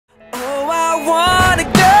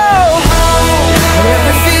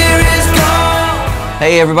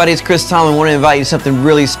Hey everybody, it's Chris Tomlin. I want to invite you to something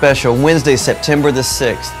really special. Wednesday, September the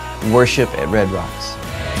 6th, worship at Red Rocks.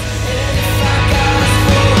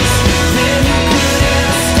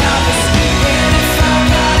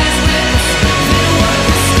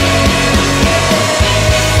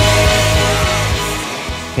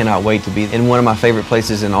 Cannot wait to be in one of my favorite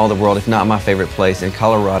places in all the world, if not my favorite place, in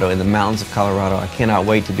Colorado, in the mountains of Colorado. I cannot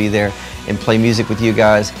wait to be there and play music with you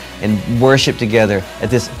guys and worship together at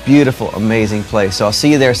this beautiful, amazing place. So I'll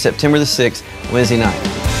see you there September the 6th, Wednesday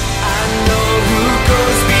night.